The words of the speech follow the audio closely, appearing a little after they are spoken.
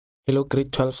Hello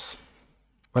grade 12s,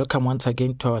 welcome once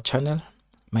again to our channel.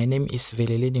 My name is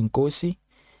Veleleni Nkosi.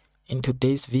 In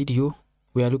today's video,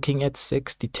 we are looking at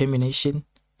sex determination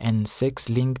and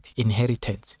sex-linked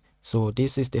inheritance. So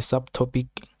this is the subtopic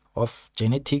of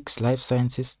genetics, life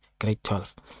sciences, grade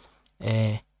 12.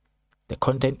 The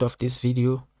content of this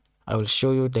video, I will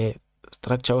show you the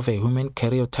structure of a human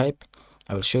karyotype.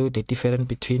 I will show you the difference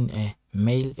between a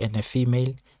male and a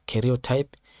female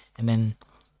karyotype, and then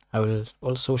I will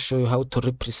also show you how to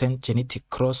represent genetic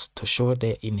cross to show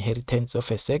the inheritance of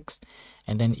a sex.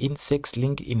 And then in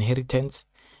sex-linked inheritance,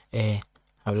 I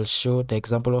will show the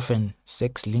example of an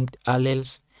sex-linked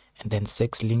alleles and then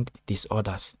sex-linked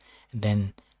disorders. And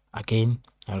then again,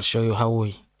 I will show you how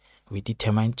we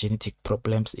determine genetic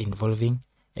problems involving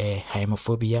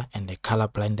homophobia and the color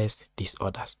blindness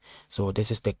disorders. So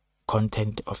this is the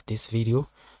content of this video.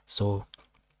 So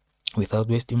without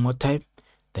wasting more time,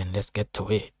 then let's get to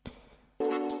it.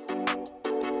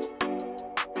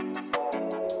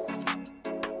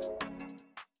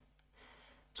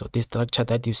 So this structure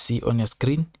that you see on your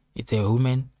screen, it's a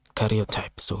human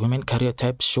karyotype. So human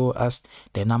karyotype show us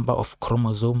the number of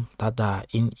chromosomes that are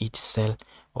in each cell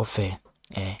of a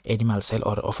animal cell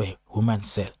or of a human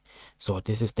cell. So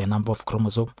this is the number of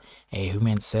chromosomes a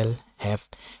human cell have.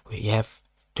 We have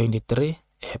 23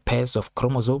 pairs of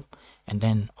chromosome, and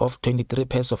then of 23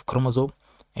 pairs of chromosome,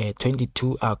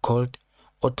 22 are called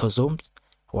autosomes,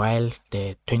 while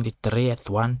the 23rd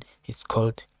one is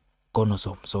called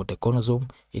gonosome. So the gonosome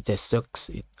is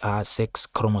a sex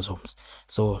chromosomes.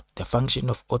 So the function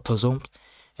of autosomes,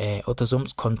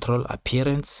 autosomes control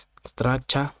appearance,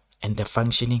 structure, and the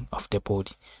functioning of the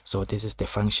body. So this is the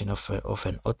function of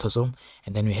an autosome.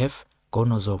 And then we have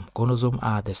gonosome. Gonosome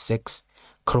are the sex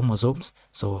chromosomes.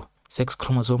 So sex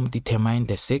chromosome determine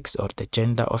the sex or the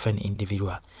gender of an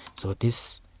individual. So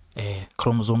these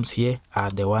chromosomes here are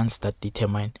the ones that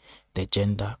determine the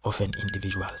gender of an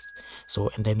individual.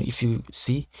 So, and then if you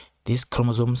see, these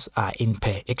chromosomes are in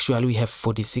pair. Actually, we have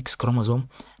 46 chromosomes,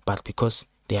 but because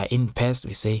they are in pairs,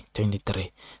 we say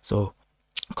 23. So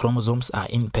chromosomes are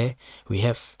in pair. We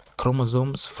have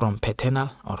chromosomes from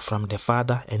paternal or from the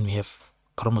father, and we have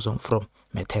chromosome from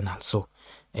maternal. So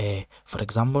for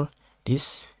example,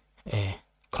 this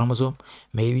chromosome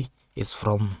maybe is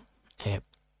from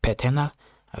paternal,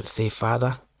 I will say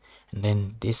father, and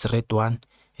then this red one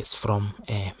is from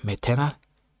maternal,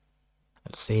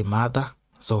 I'll say mother.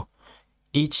 So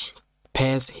each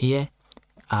pairs here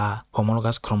are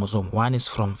homologous chromosome. One is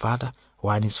from father,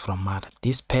 one is from mother.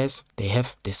 These pairs, they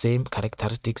have the same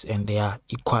characteristics and they are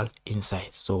equal in size.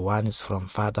 So one is from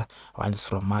father, one is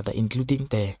from mother, including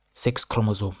the sex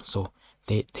chromosome. So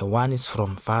the one is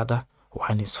from father,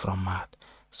 one is from mother.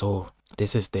 So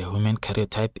this is the human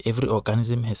karyotype. Every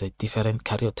organism has a different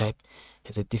karyotype,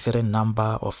 has a different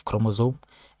number of chromosome,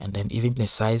 and then even the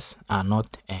size are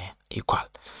not equal.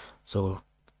 So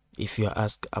if you are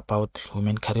asked about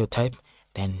human karyotype,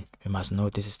 then we must know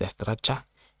this is the structure.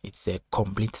 It's a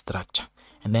complete structure.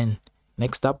 And then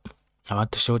next up, I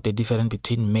want to show the difference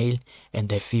between male and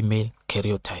the female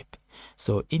karyotype.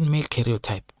 So in male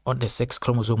karyotype, on the sex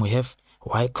chromosome, we have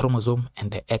Y chromosome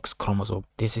and the X chromosome.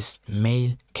 This is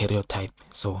male karyotype.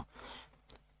 So,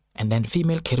 and then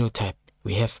female karyotype,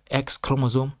 we have X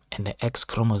chromosome and the X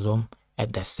chromosome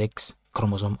at the sex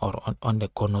chromosome or on the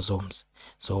chromosomes.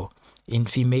 So in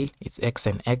female it's X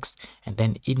and X, and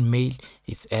then in male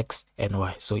it's X and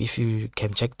Y. So if you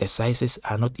can check, the sizes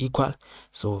are not equal.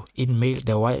 So in male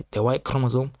the Y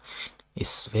chromosome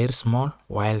is very small,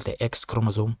 while the X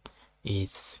chromosome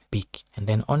is big. And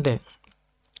then on the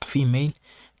female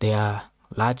they are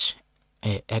large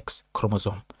X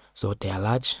chromosome. So they are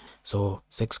large. So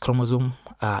sex chromosome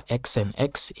are X and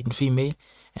X in female,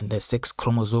 and the sex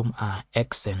chromosome are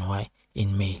X and Y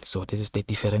in male. So this is the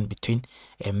difference between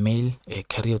a male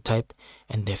karyotype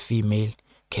and the female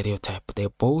karyotype. They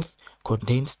both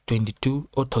contains 22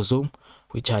 autosomes,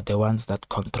 which are the ones that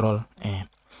control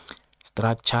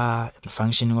structure and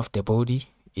functioning of the body,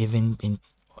 even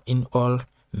in all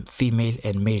female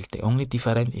and male. The only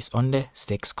difference is on the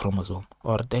sex chromosome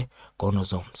or the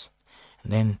gonosomes.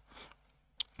 And then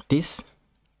these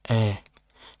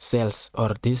cells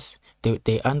or this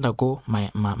they undergo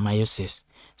meiosis.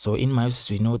 So in meiosis,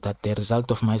 we know that the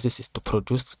result of meiosis is to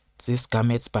produce these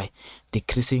gametes by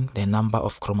decreasing the number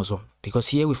of chromosomes, because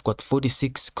here we've got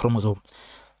 46 chromosomes.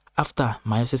 After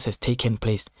meiosis has taken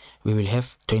place, we will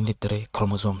have 23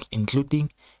 chromosomes,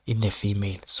 including in the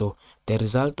female. So the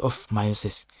result of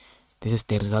meiosis, this is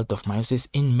the result of meiosis.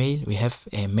 In male, we have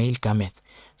a male gamete.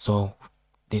 So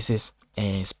this is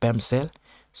a sperm cell.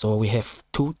 So we have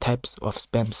two types of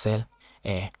sperm cell.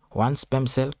 One sperm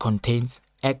cell contains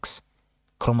X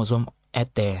chromosome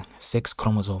at the sex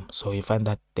chromosome. So you find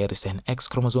that there is an X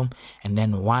chromosome, and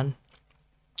then one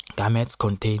gametes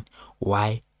contain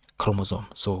Y chromosome.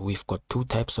 So we've got two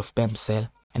types of sperm cell.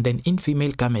 And then in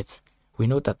female gametes, we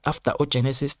know that after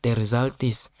oogenesis, the result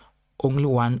is only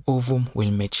one ovum will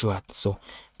mature. So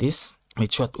this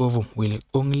matured ovum will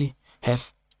only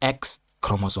have X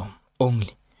chromosome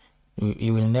only.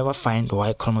 You will never find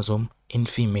Y chromosome in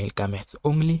female gametes.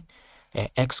 Only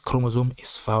X chromosome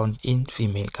is found in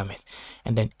female gamete.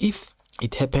 And then if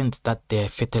it happens that the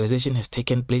fertilization has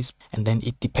taken place, and then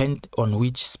it depends on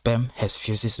which sperm has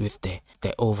fuses with the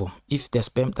ovum. If the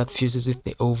sperm that fuses with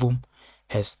the ovum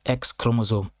has X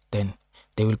chromosome, then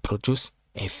they will produce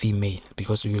a female,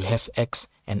 because we will have X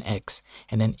and X.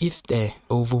 And then if the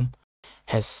ovum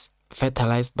has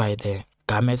fertilized by the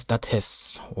gametes that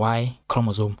has Y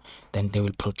chromosome, then they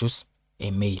will produce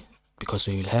a male, because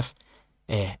we will have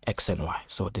X and Y.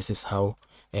 So this is how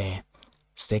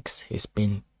sex has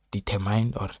been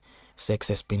determined, or sex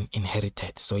has been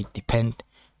inherited. So it depends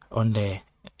on the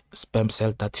sperm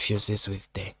cell that fuses with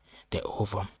the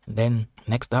ovum. Then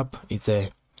next up is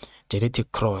a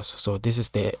genetic cross. So this is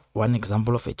the one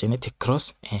example of a genetic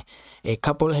cross. A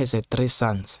couple has 3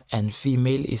 sons, and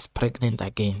female is pregnant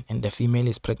again, and the female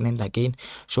is pregnant again.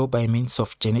 Show by means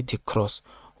of genetic cross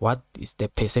what is the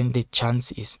percentage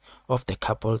chance is of the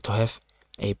couple to have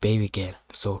a baby girl.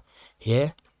 So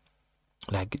here,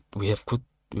 like we have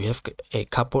a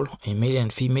couple, a male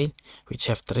and female, which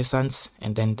have 3 sons,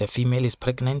 and then the female is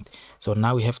pregnant. So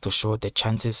now we have to show the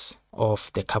chances of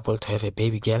the couple to have a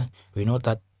baby girl. We know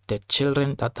that the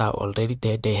children that are already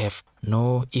there, they have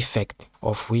no effect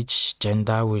of which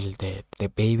gender will the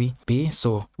baby be,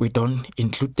 so we don't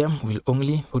include them. We'll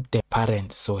only put the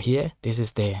parents. So here, this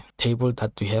is the table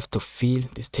that we have to fill.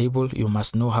 This table, you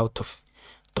must know how to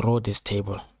draw this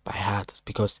table by heart,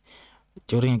 because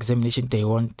during examination they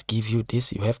won't give you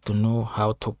this. You have to know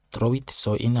how to draw it.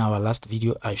 So in our last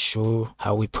video, I show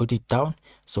how we put it down.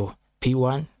 So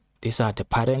P1, these are the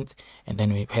parents, and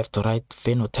then we have to write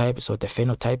phenotype. So the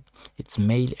phenotype, it's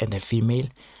male and a female.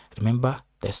 Remember,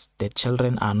 the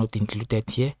children are not included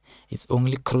here. It's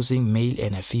only crossing male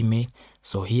and a female.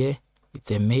 So here it's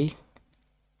a male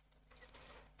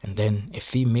and then a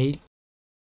female.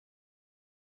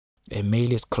 A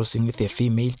male is crossing with a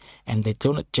female, and the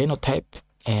genotype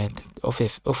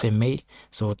of a male.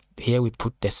 So here we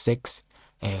put the sex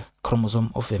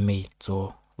chromosome of a male.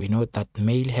 So we know that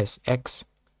male has X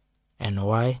and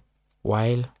Y,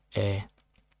 while a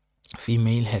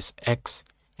female has X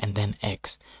and then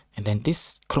X. And then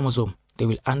this chromosome, they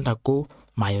will undergo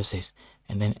meiosis.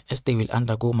 And then as they will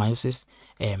undergo meiosis,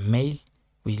 a male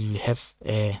will have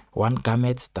one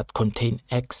gamete that contain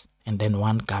X, and then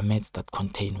one gametes that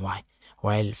contain Y,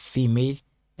 while female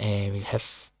will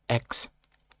have X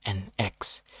and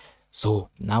X. So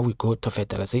now we go to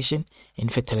fertilization. In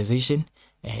fertilization,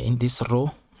 in this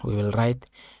row, we will write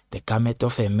the gamete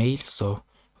of a male. So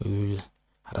we will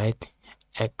write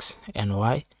X and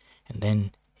Y, and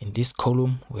then in this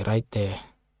column, we write the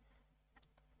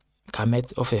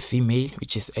gamete of a female,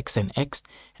 which is X and X,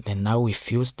 and then now we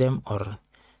fuse them, or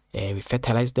we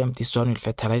fertilize them. This one will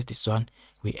fertilize this one.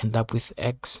 We end up with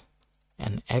X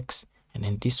and X, and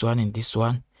then this one and this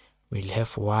one will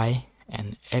have Y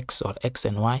and X, or X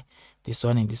and Y. This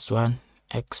one and this one,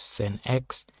 X and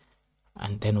X,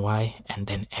 and then Y and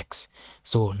then X.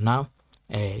 So now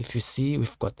if you see,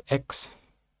 we've got X.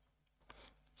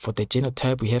 For the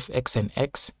genotype, we have X and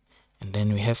X, and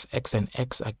then we have X and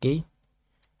X again,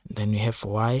 and then we have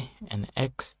Y and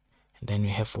X, and then we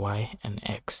have Y and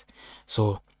X.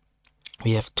 So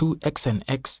we have 2 X and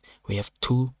X, we have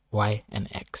 2 Y and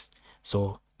X.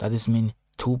 So that is mean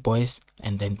 2 boys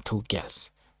and then 2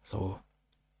 girls. So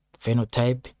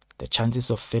phenotype, the chances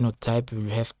of phenotype,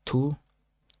 we have 2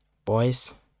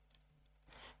 boys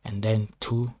and then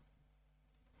 2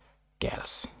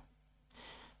 girls.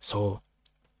 So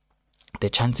the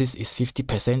chances is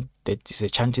 50%. That is the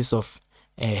chances of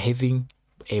having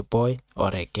a boy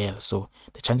or a girl. So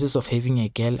the chances of having a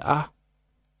girl are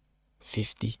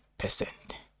 50%.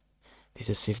 This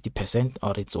is 50%,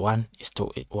 or it's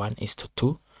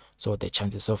 1:2. So the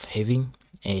chances of having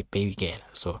a baby girl.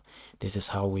 So this is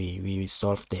how we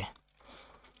solve the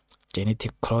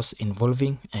genetic cross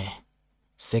involving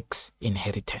sex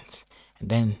inheritance. And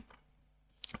then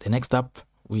the next up,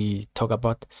 we talk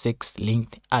about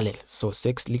sex-linked alleles. So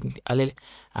sex-linked alleles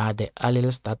are the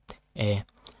alleles that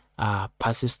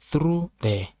passes through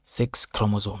the sex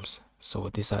chromosomes. So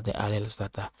these are the alleles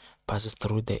that passes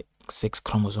through the sex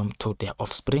chromosome to their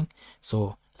offspring.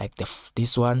 So like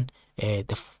this one,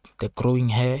 the growing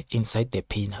hair inside the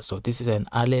penis. So this is an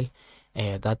allele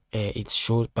that it's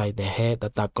shown by the hair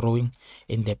that are growing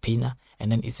in the pinna,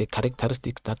 and then it's a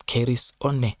characteristic that carries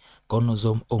on the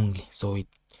gonosome only. So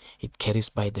it carries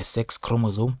by the sex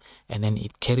chromosome, and then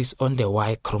it carries on the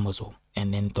Y chromosome.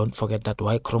 And then don't forget that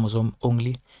Y chromosome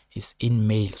only is in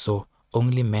male, so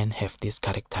only men have these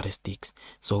characteristics.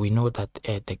 So we know that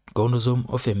the gonosome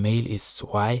of a male is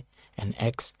Y and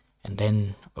X, and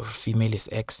then of female is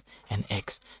X and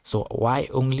X. So Y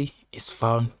only is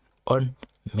found on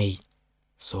male.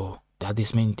 So that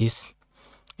is mean this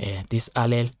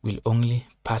allele will only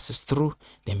passes through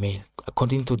the male.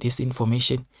 According to this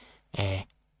information,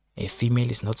 a female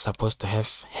is not supposed to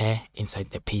have hair inside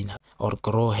the penis or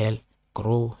grow hair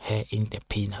in the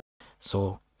penis.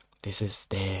 So this is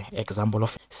the example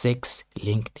of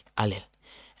sex-linked allele.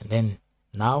 And then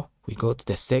now we go to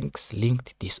the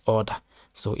sex-linked disorder.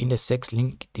 So in the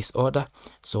sex-linked disorder,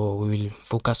 so we will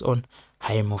focus on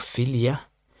hemophilia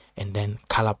and then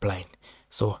colorblind.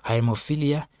 So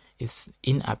hemophilia is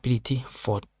inability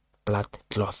for blood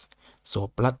clot.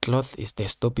 So blood clot is the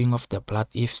stopping of the blood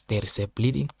if there is a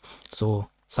bleeding. So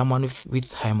someone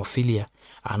with hemophilia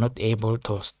are not able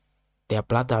to, their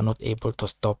blood are not able to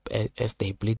stop as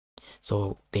they bleed.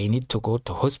 So they need to go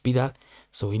to hospital.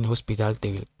 So in hospital,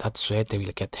 that's where they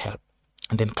will get help.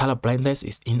 And then color blindness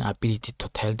is inability to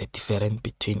tell the difference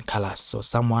between colors. So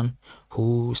someone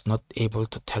who is not able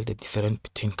to tell the difference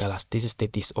between colors, this is the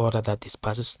disorder that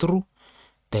passes through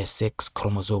the sex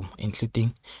chromosome,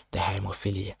 including the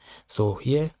hemophilia. So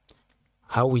here,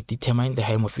 how we determine the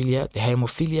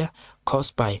hemophilia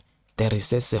caused by the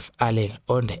recessive allele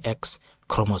on the X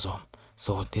chromosome.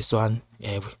 So this one,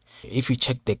 if you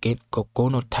check the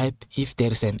gonotype, if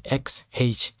there is an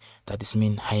XH, that is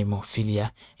mean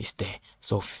hemophilia is there.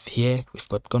 So here we've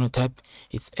got gonotype,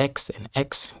 it's X and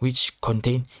X, which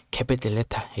contain capital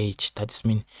letter H. That is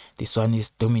mean this one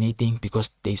is dominating because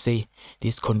they say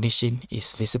this condition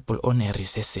is visible on a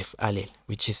recessive allele,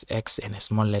 which is X and a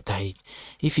small letter H.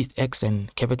 If it's X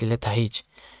and capital letter H,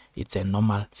 it's a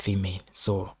normal female.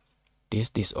 So this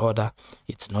disorder,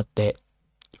 it's not there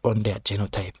on their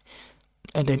genotype.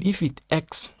 And then if it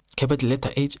X, capital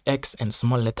letter H, X and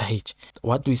small letter H,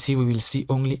 what we will see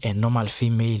only a normal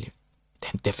female.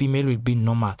 Then the female will be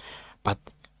normal, but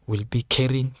will be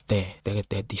carrying the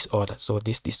disorder. So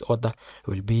this disorder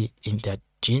will be in their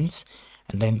genes,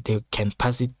 and then they can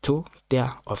pass it to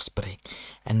their offspring.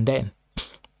 And then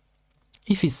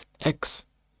if it's X,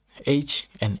 H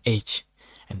and H,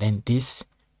 and then this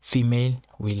female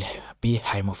will be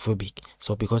homophobic.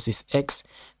 So because it's X,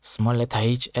 small letter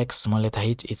H, X, small letter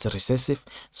H, it's recessive.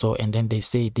 So, and then they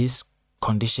say this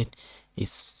condition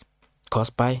is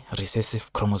caused by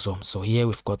recessive chromosome. So here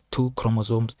we've got two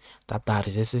chromosomes that are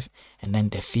recessive, and then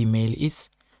the female is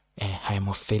a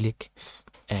hemophilic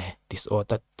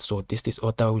disorder. So this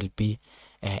disorder will be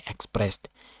expressed.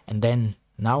 And then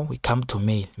now we come to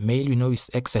male. Male, we know is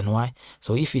X and Y.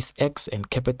 So if it's X and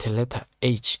capital letter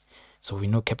H, so we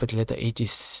know capital letter H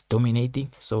is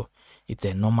dominating, so it's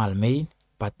a normal male.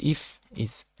 But if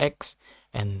it's X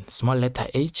and small letter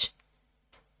H,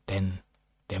 then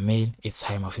the male is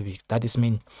homophobic. That is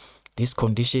mean this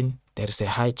condition, there is a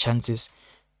high chances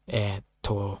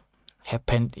to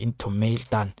happen into male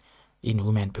than in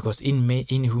women, because in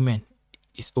women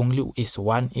is only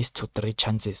 1:3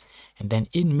 chances, and then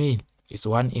in male is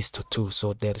 1:2.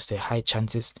 So there is a high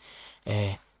chances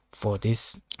for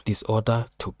this disorder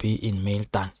to be in male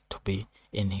than to be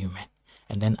in human.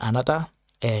 And then another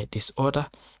disorder,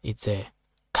 it's a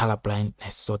color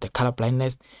blindness. So the color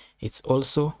blindness, it's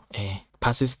also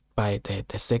passes by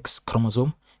the sex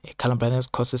chromosome. Color blindness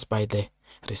causes by the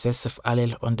recessive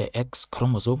allele on the X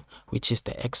chromosome, which is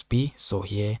the XB. So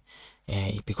here,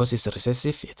 because it's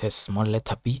recessive, it has small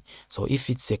letter B. So if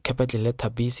it's a capital letter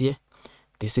B here,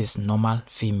 this is normal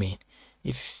female.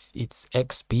 If it's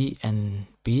XB and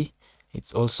B,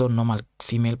 it's also normal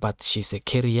female, but she's a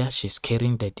carrier. She's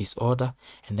carrying the disorder,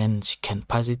 and then she can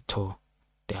pass it to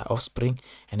their offspring.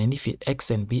 And then if it's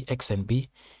X and B,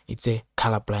 it's a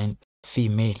colorblind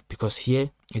female, because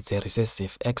here it's a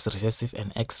recessive, X recessive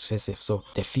and X recessive. So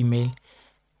the female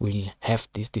will have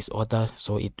this disorder,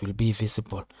 so it will be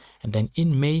visible. And then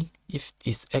in male, if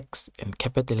it's X and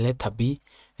capital letter B,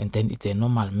 and then it's a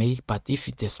normal male. But if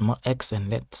it's a small X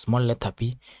and small letter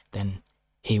B, then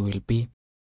he will be.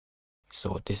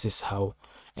 So this is how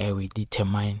we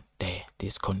determine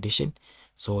this condition.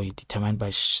 So we determine by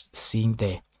seeing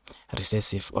the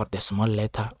recessive or the small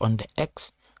letter on the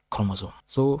X chromosome.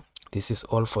 So this is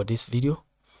all for this video.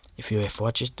 If you have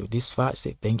watched to this far, I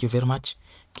say thank you very much.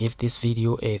 Give this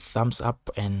video a thumbs up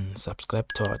and subscribe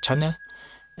to our channel.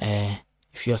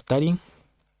 If you are studying,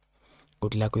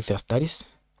 good luck with your studies.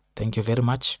 Thank you very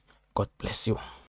much. God bless you.